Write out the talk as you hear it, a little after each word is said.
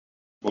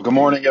Well, good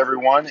morning,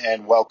 everyone,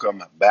 and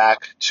welcome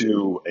back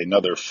to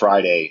another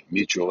Friday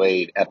Mutual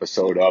Aid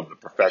episode of the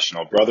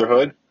Professional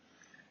Brotherhood.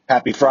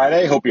 Happy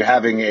Friday. Hope you're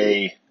having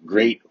a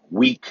great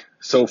week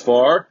so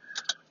far.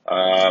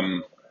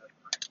 Um,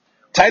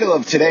 Title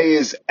of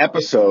today's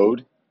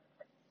episode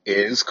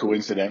is,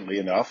 coincidentally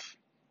enough,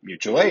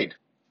 Mutual Aid.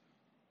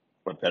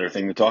 What better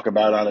thing to talk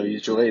about on a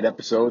Mutual Aid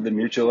episode than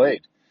Mutual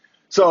Aid?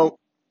 So,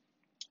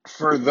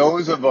 for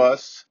those of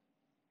us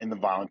in the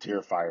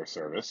volunteer fire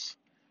service,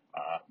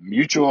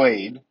 Mutual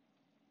Aid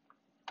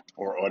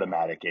or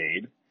automatic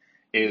aid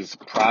is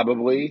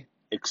probably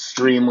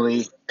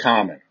extremely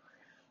common.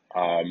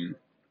 Um,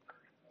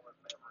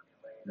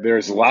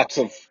 there's lots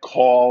of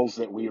calls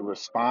that we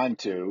respond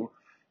to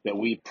that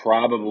we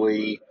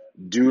probably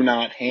do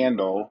not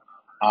handle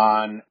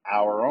on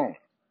our own.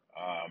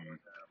 Um,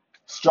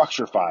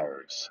 Structure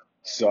fires,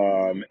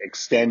 some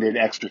extended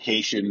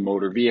extrication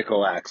motor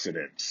vehicle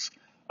accidents,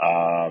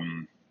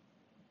 um,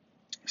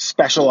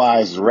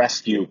 specialized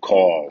rescue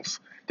calls,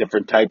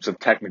 different types of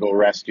technical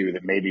rescue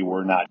that maybe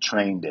we're not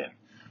trained in.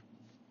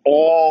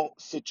 All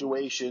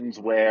situations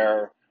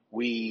where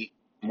we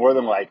more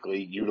than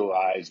likely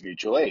utilize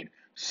mutual aid.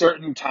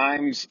 Certain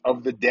times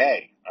of the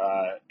day,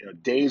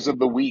 days of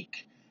the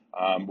week,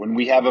 when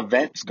we have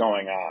events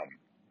going on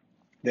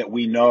that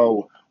we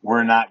know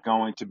we're not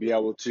going to be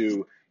able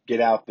to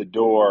get out the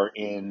door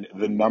in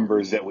the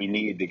numbers that we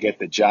need to get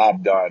the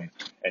job done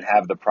and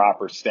have the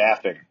proper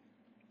staffing.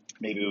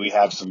 Maybe we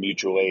have some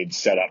mutual aid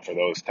set up for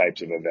those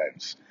types of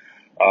events.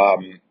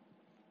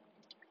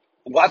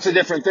 Lots of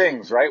different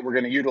things, right? We're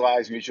going to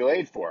utilize mutual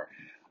aid for.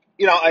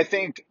 I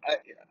think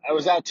I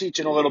was out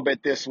teaching a little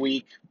bit this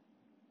week,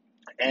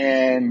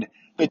 and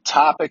the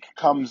topic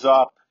comes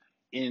up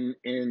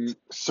in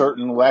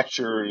certain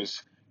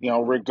lectures,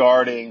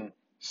 regarding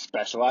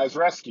specialized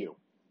rescue.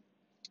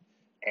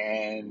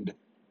 And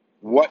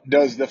what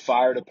does the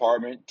fire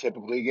department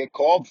typically get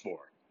called for?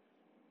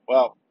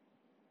 Well,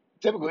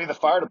 typically the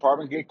fire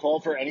department get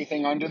called for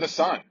anything under the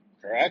sun,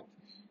 correct?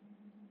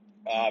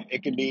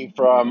 It can be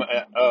from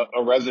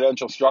a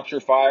residential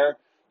structure fire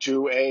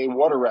to a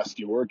water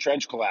rescue or a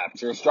trench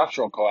collapse or a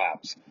structural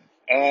collapse.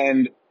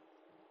 And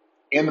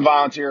in the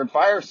volunteer and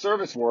fire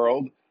service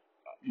world,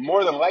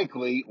 more than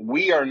likely,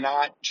 we are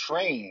not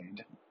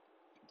trained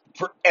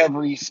for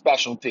every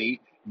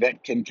specialty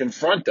that can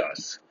confront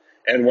us.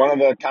 And one of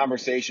the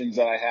conversations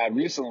that I had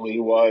recently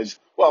was,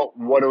 well,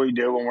 what do we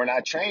do when we're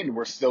not trained?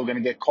 We're still going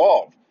to get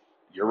called.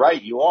 You're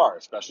right, you are,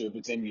 especially if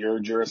it's in your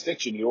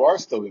jurisdiction. You are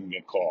still going to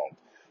get called.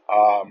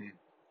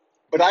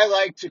 But I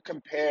like to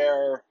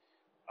compare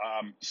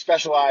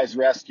specialized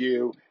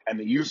rescue and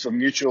the use of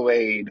mutual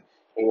aid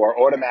or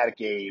automatic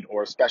aid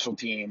or special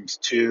teams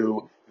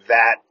to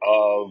that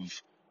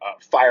of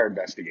fire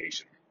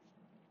investigation.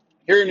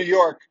 Here in New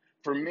York,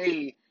 for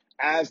me,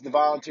 as the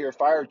volunteer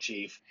fire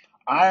chief,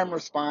 I am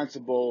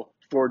responsible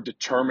for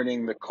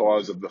determining the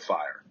cause of the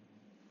fire,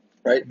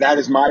 right? That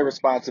is my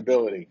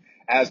responsibility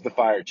as the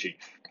fire chief.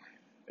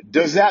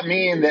 Does that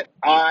mean that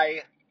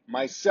I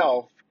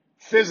myself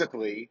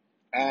physically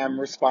am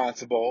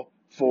responsible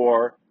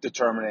for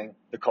determining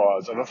the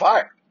cause of a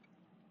fire?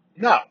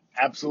 No,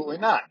 absolutely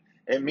not.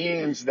 It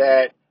means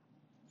that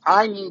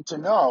I need to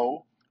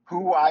know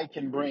who I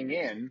can bring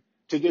in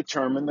to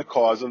determine the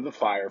cause of the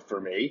fire for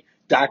me,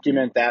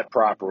 document that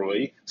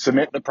properly,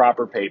 submit the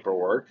proper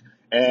paperwork,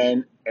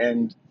 and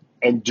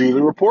do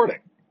the reporting.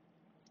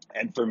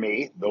 And for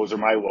me, those are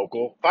my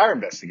local fire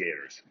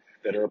investigators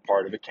that are a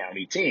part of the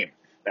county team.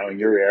 Now, in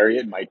your area,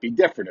 it might be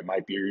different. It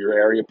might be your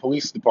area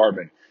police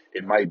department.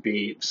 It might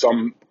be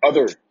some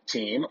other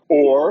team,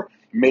 or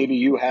maybe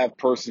you have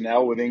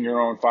personnel within your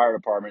own fire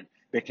department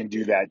that can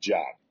do that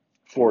job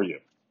for you,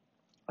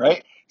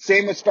 right?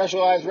 Same with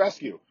specialized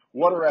rescue,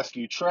 water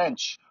rescue,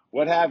 trench,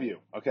 what have you,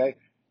 okay?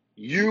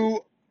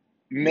 You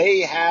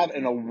may have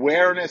an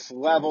awareness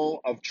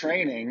level of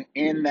training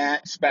in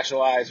that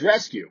specialized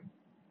rescue.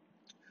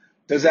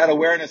 Does that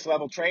awareness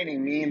level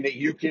training mean that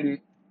you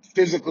can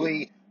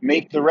physically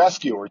make the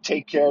rescue or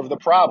take care of the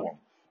problem?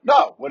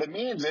 No, what it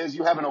means is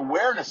you have an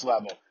awareness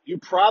level. You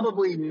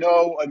probably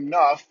know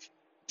enough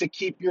to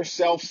keep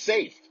yourself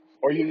safe,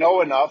 or you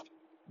know enough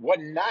what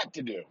not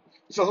to do.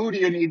 So who do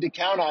you need to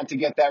count on to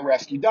get that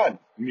rescue done?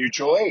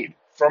 Mutual aid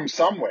from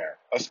somewhere,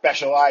 a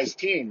specialized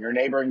team, your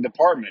neighboring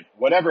department,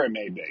 whatever it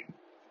may be,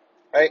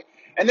 right?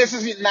 And this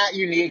is not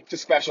unique to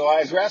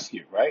specialized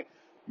rescue, right?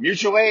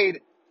 Mutual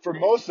aid, for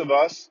most of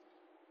us,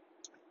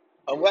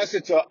 unless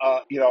it's a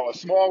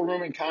small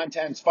room and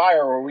contents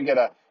fire where we get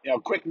a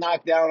quick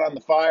knockdown on the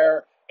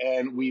fire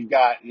and we've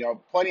got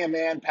plenty of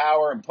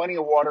manpower and plenty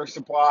of water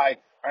supply,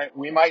 right?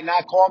 We might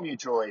not call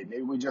mutual aid.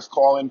 Maybe we just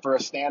call in for a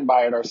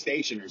standby at our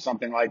station or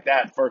something like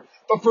that. But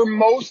for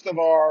most of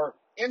our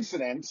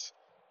incidents,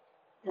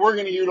 we're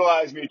going to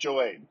utilize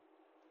mutual aid.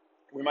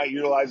 We might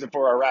utilize it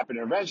for our rapid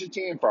intervention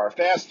team, for our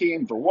fast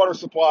team, for water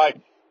supply,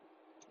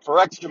 for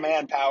extra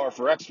manpower,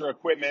 for extra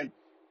equipment,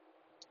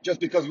 just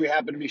because we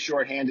happen to be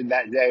shorthanded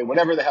that day,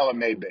 whatever the hell it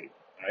may be,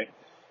 right?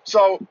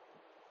 So,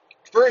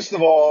 first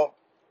of all,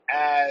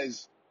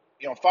 as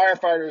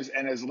firefighters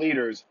and as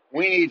leaders,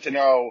 we need to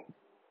know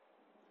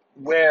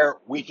where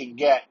we can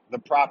get the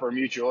proper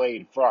mutual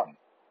aid from,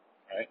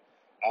 right?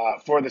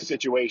 For the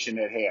situation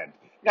at hand.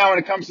 Now, when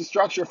it comes to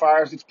structure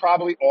fires, it's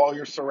probably all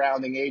your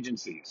surrounding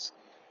agencies.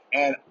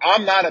 And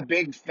I'm not a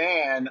big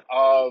fan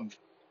of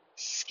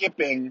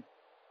skipping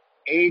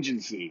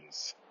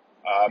agencies,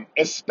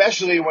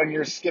 especially when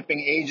you're skipping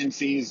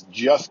agencies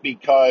just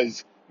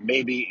because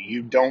maybe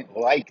you don't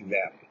like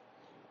them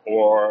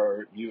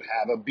or you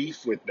have a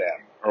beef with them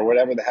or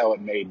whatever the hell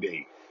it may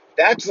be.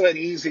 That's an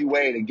easy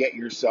way to get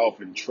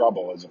yourself in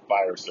trouble as a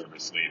fire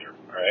service leader,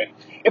 all right?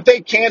 If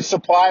they can't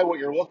supply what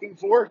you're looking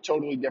for,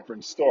 totally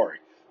different story.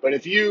 But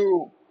if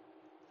you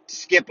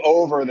skip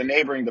over the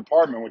neighboring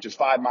department, which is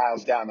 5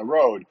 miles down the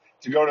road,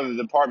 to go to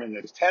the department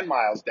that's 10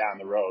 miles down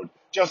the road,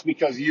 just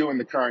because you and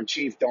the current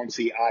chief don't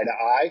see eye to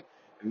eye,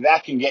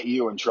 that can get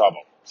you in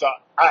trouble. So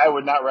I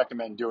would not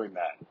recommend doing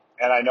that.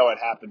 And I know it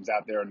happens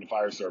out there in the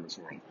fire service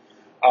world.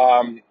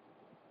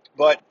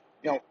 But,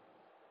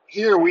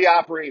 here we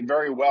operate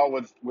very well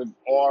with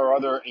all our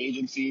other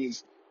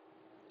agencies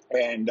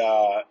and,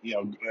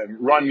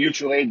 run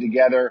mutual aid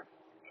together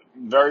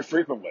very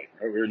frequently.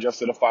 We were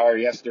just at a fire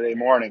yesterday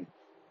morning,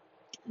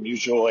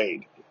 mutual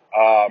aid.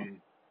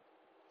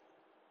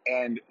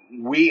 And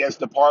we as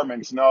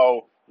departments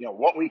know,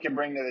 what we can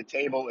bring to the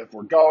table if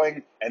we're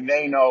going, and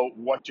they know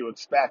what to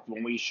expect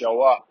when we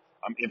show up,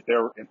 if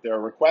they're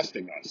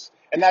requesting us.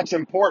 And that's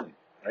important,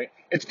 right?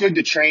 It's good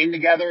to train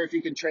together if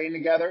you can train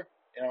together,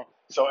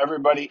 so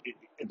everybody,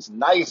 it's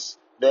nice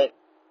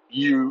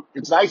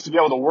it's nice to be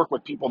able to work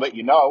with people that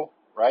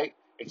right?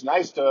 It's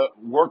nice to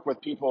work with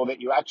people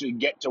that you actually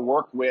get to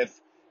work with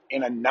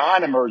in a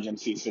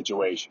non-emergency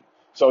situation.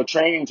 So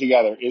training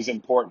together is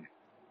important,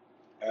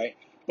 right?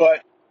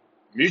 But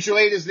mutual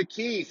aid is the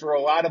key for a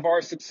lot of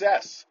our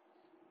success.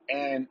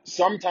 And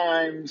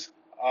sometimes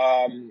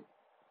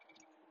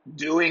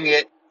doing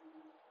it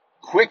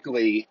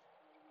quickly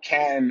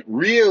can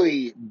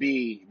really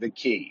be the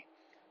key.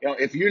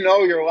 If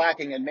you're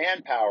lacking in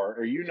manpower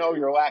or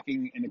you're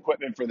lacking in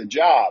equipment for the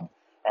job,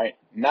 right,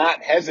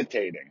 not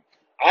hesitating.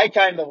 I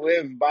kind of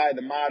live by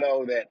the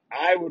motto that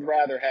I would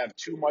rather have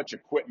too much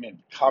equipment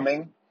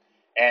coming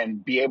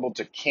and be able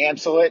to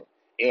cancel it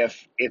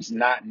if it's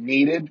not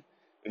needed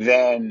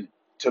than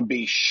to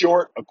be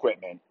short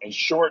equipment and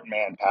short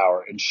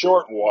manpower and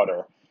short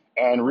water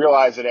and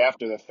realize it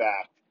after the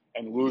fact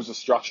and lose the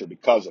structure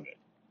because of it.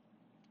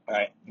 All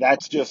right,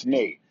 that's just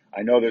me.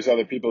 I know there's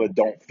other people that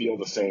don't feel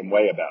the same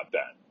way about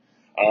that.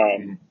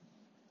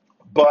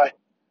 But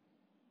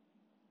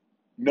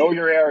know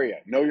your area,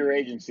 know your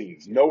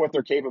agencies, know what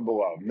they're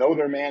capable of, know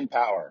their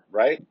manpower,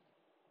 right?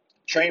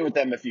 Train with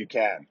them if you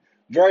can.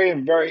 Very,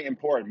 very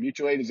important.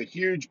 Mutual aid is a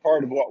huge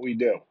part of what we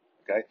do.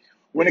 Okay.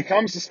 When it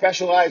comes to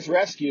specialized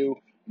rescue,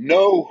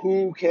 know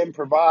who can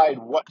provide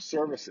what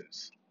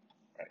services.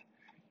 Right?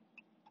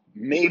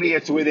 Maybe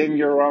it's within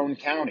your own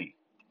county.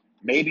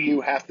 Maybe you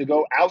have to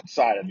go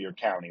outside of your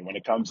county when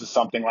it comes to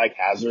something like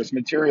hazardous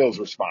materials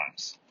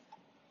response.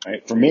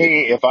 Right? For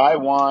me, if I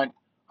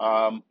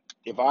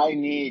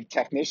need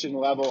technician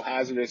level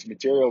hazardous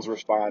materials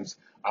response,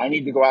 I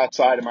need to go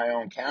outside of my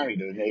own county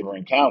to the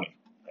neighboring county.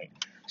 Right?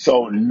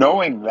 So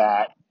knowing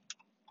that,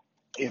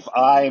 if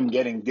I'm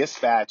getting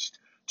dispatched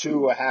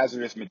to a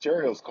hazardous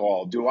materials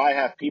call, do I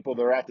have people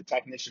that are at the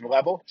technician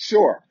level?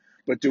 Sure.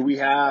 But do we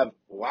have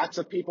lots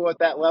of people at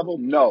that level?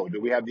 No.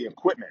 Do we have the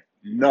equipment?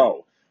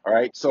 No. All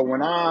right. So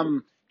when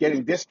I'm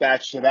getting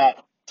dispatched to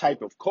that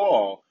type of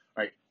call,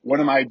 right,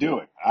 what am I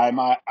doing? I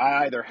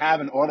either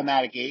have an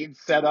automatic aid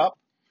set up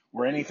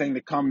where anything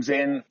that comes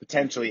in,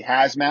 potentially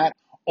hazmat,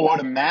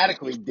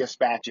 automatically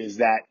dispatches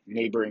that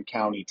neighboring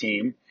county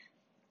team,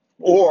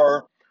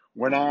 or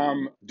when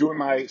I'm doing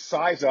my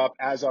size up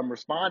as I'm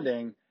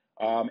responding,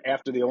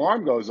 after the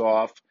alarm goes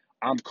off,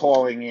 I'm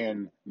calling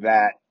in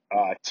that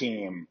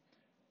team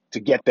to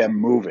get them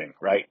moving,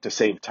 right, to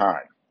save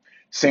time.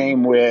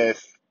 Same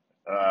with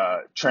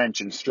trench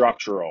and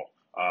structural,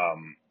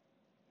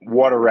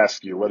 water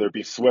rescue, whether it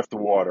be swift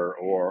water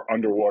or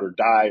underwater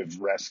dive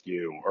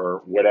rescue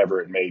or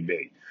whatever it may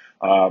be.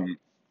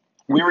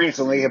 We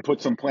recently have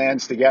put some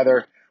plans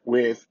together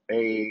with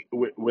a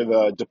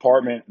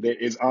department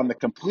that is on the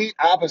complete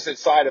opposite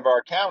side of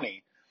our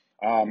county,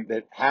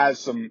 that has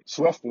some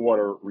swift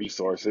water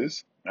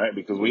resources, right?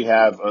 Because we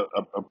have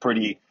a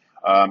pretty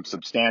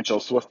substantial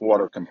swift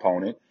water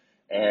component,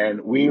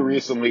 and we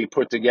recently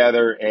put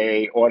together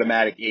a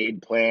automatic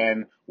aid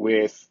plan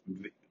with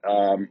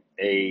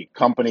a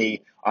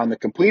company on the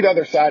complete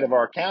other side of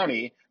our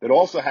county that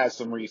also has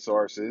some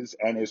resources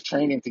and is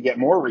training to get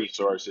more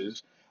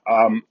resources.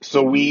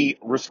 So we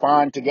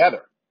respond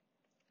together.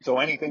 So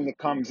anything that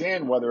comes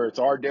in, whether it's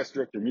our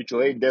district or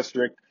mutual aid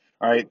district,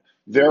 all right,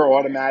 they're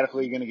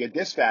automatically going to get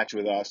dispatched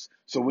with us.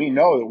 So we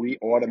know that we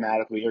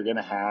automatically are going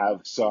to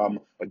have some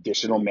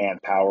additional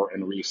manpower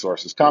and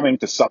resources coming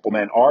to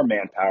supplement our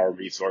manpower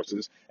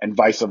resources and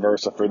vice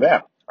versa for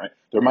them. Right?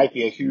 There might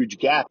be a huge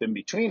gap in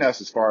between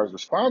us as far as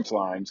response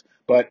lines,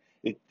 but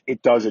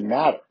it doesn't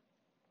matter.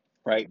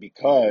 right?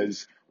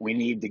 Because we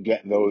need to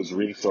get those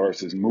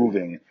resources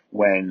moving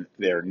when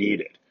they're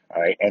needed,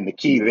 all right? And the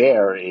key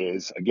there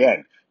is,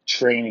 again,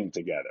 training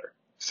together.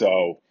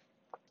 So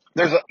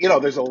there's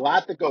a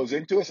lot that goes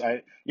into us.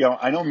 I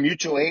know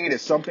mutual aid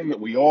is something that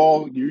we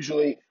all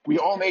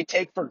may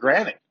take for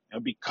granted,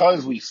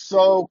 because we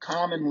so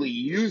commonly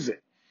use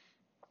it,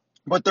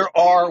 but there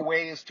are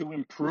ways to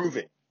improve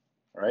it,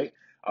 right?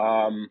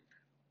 Um,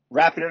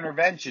 Rapid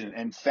intervention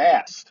and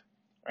fast,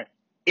 right?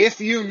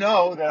 If you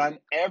know that on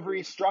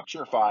every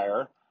structure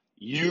fire,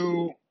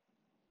 you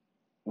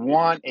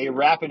want a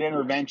rapid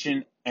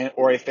intervention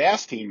or a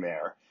fast team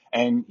there,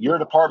 and your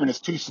department is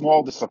too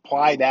small to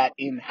supply that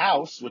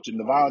in-house, which in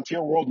the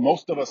volunteer world,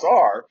 most of us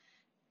are,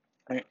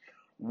 right?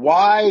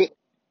 Why,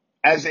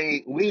 as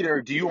a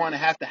leader, do you want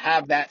to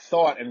have that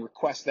thought and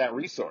request that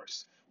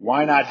resource?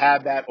 Why not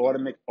have that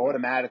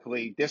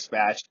automatically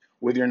dispatched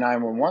with your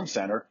 911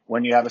 center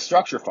when you have a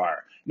structure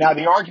fire? Now,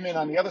 the argument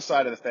on the other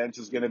side of the fence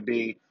is going to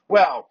be,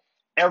 well,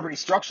 every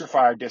structure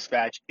fire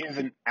dispatch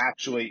isn't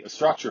actually a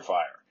structure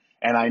fire.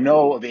 And I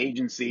know of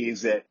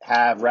agencies that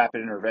have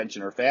rapid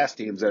intervention or fast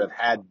teams that have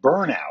had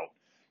burnout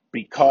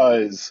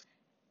because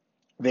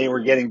they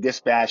were getting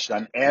dispatched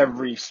on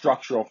every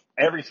structure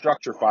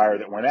fire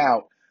that went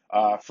out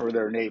for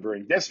their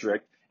neighboring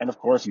district, and of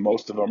course,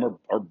 most of them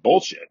are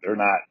bullshit. They're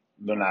not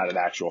an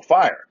actual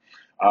fire,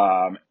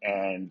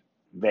 and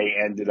they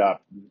ended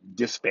up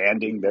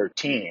disbanding their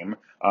team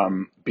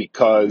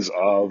because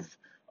of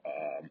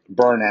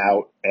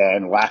burnout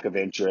and lack of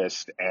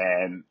interest,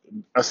 and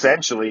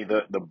essentially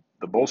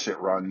the bullshit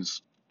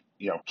runs,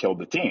 killed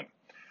the team.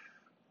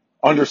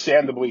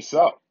 Understandably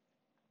so,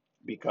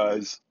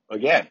 because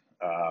again,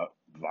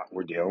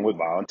 we're dealing with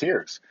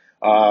volunteers.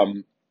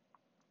 Um,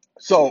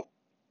 so,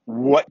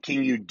 what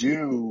can you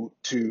do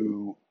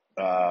to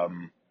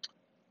um,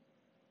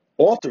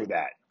 alter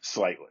that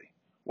slightly?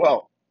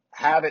 Well,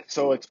 have it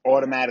so it's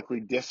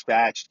automatically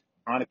dispatched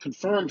on a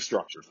confirmed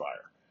structure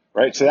fire,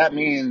 right? So that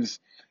means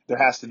there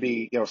has to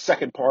be,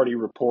 second party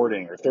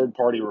reporting or third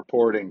party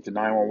reporting to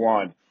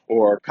 911,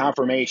 or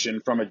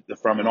confirmation from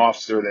an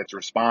officer that's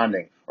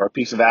responding, or a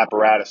piece of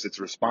apparatus that's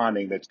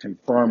responding that's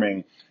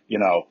confirming,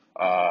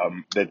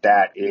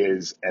 that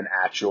is an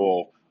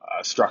actual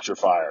structure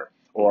fire,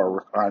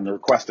 or on the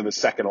request of a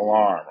second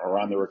alarm, or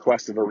on the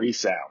request of a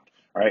resound.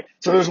 Right.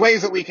 So there's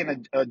ways that we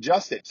can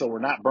adjust it so we're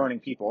not burning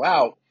people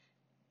out,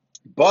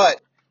 but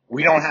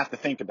we don't have to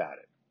think about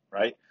it.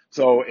 Right.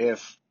 So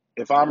if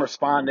I'm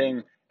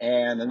responding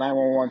and the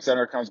 911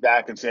 center comes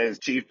back and says,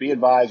 Chief, be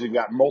advised, we've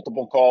got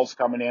multiple calls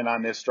coming in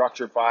on this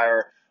structure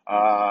fire,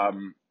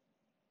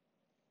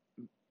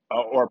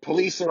 or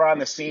police are on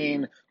the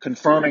scene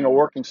confirming a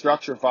working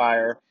structure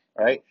fire,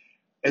 right?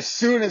 As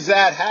soon as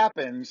that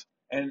happens,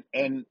 and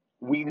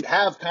we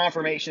have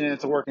confirmation that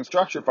it's a working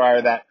structure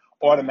fire, that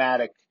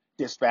automatic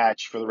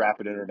dispatch for the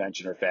rapid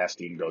intervention or fast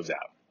team goes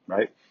out,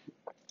 right?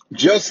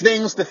 Just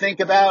things to think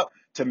about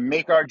to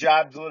make our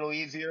jobs a little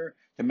easier,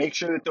 to make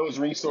sure that those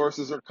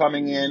resources are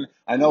coming in.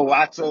 I know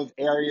lots of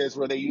areas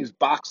where they use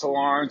box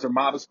alarms or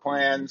MOBS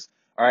plans,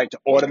 all right, to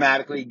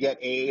automatically get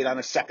aid on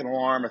a second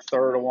alarm, a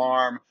third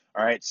alarm,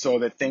 all right, so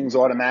that things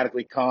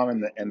automatically come,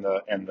 and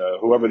the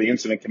whoever the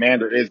incident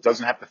commander is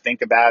doesn't have to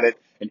think about it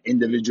and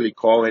individually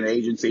call in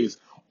agencies.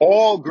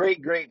 All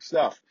great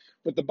stuff.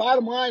 But the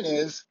bottom line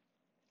is,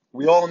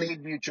 we all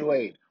need mutual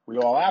aid. We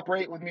all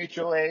operate with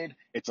mutual aid.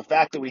 It's a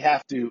fact that we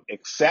have to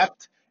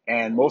accept,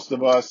 and most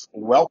of us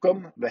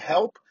welcome the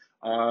help.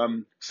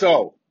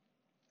 So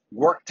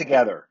work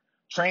together,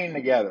 train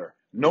together,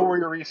 know where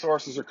your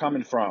resources are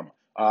coming from,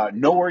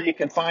 know where you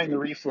can find the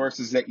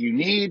resources that you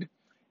need,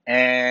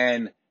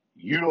 and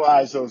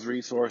utilize those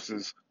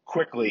resources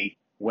quickly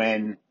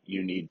when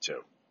you need to.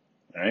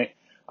 All right.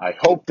 I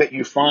hope that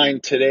you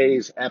find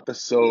today's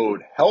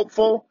episode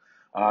helpful.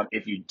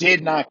 If you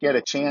did not get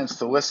a chance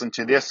to listen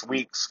to this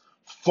week's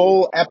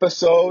full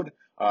episode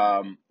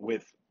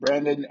with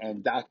Brendan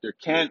and Dr.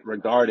 Kent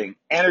regarding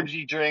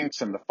energy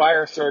drinks and the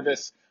fire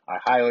service, I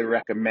highly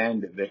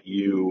recommend that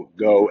you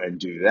go and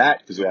do that,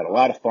 because we had a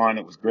lot of fun.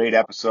 It was a great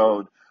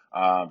episode.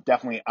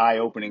 Definitely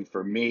eye-opening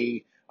for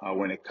me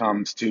when it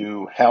comes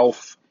to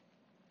health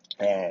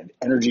and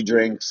energy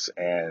drinks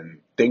and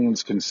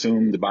things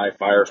consumed by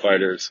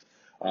firefighters.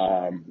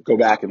 Go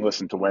back and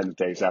listen to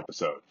Wednesday's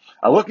episode.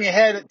 Looking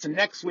ahead to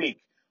next week,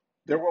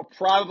 there will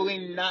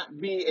probably not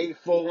be a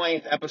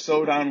full-length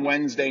episode on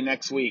Wednesday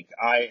next week.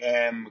 I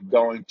am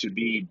going to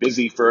be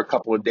busy for a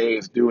couple of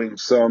days doing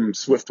some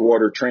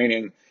Swiftwater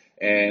training,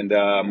 and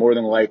more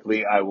than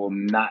likely I will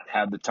not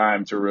have the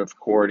time to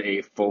record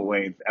a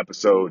full-length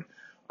episode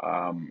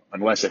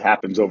unless it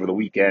happens over the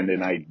weekend,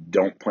 and I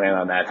don't plan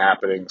on that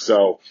happening.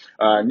 So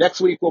next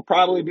week will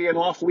probably be an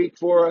off week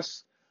for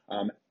us.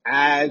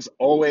 As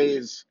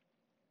always,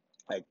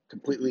 I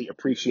completely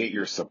appreciate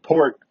your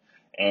support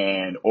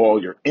and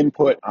all your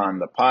input on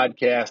the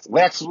podcast.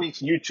 Last week's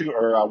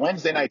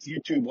Wednesday night's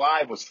YouTube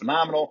live was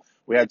phenomenal.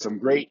 We had some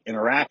great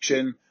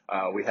interaction.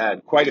 We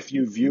had quite a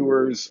few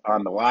viewers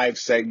on the live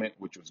segment,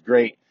 which was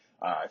great.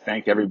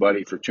 Thank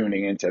everybody for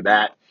tuning into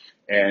that.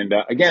 And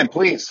again,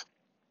 please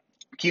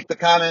keep the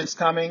comments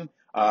coming.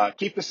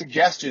 Keep the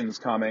suggestions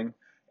coming.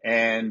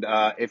 And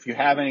if you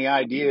have any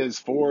ideas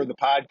for the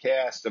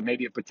podcast of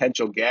maybe a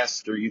potential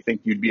guest, or you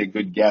think you'd be a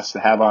good guest to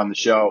have on the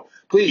show,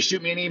 please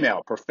shoot me an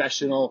email,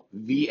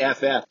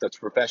 professionalvff. That's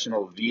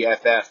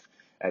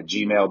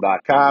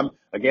professionalvff@gmail.com.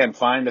 Again,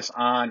 find us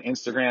on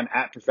Instagram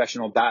at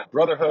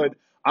professional.brotherhood,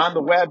 on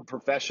the web,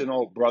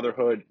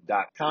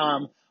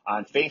 professionalbrotherhood.com,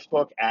 on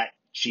Facebook at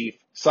Chief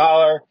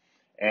Soller.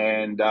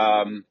 And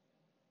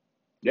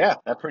yeah,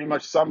 that pretty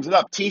much sums it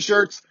up.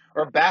 T-shirts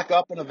are back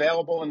up and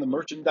available in the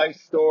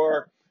merchandise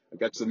store. I've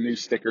got some new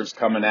stickers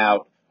coming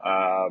out.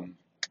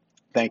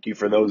 Thank you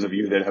for those of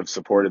you that have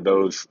supported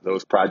those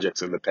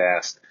projects in the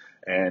past.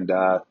 And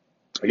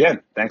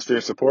again, thanks for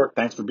your support.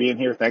 Thanks for being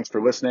here. Thanks for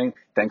listening.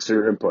 Thanks for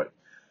your input.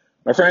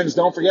 My friends,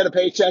 don't forget a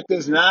paycheck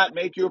does not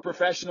make you a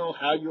professional.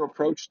 How you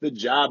approach the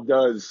job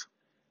does.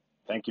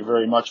 Thank you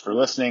very much for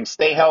listening.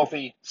 Stay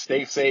healthy,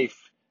 stay safe,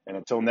 and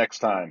until next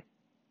time.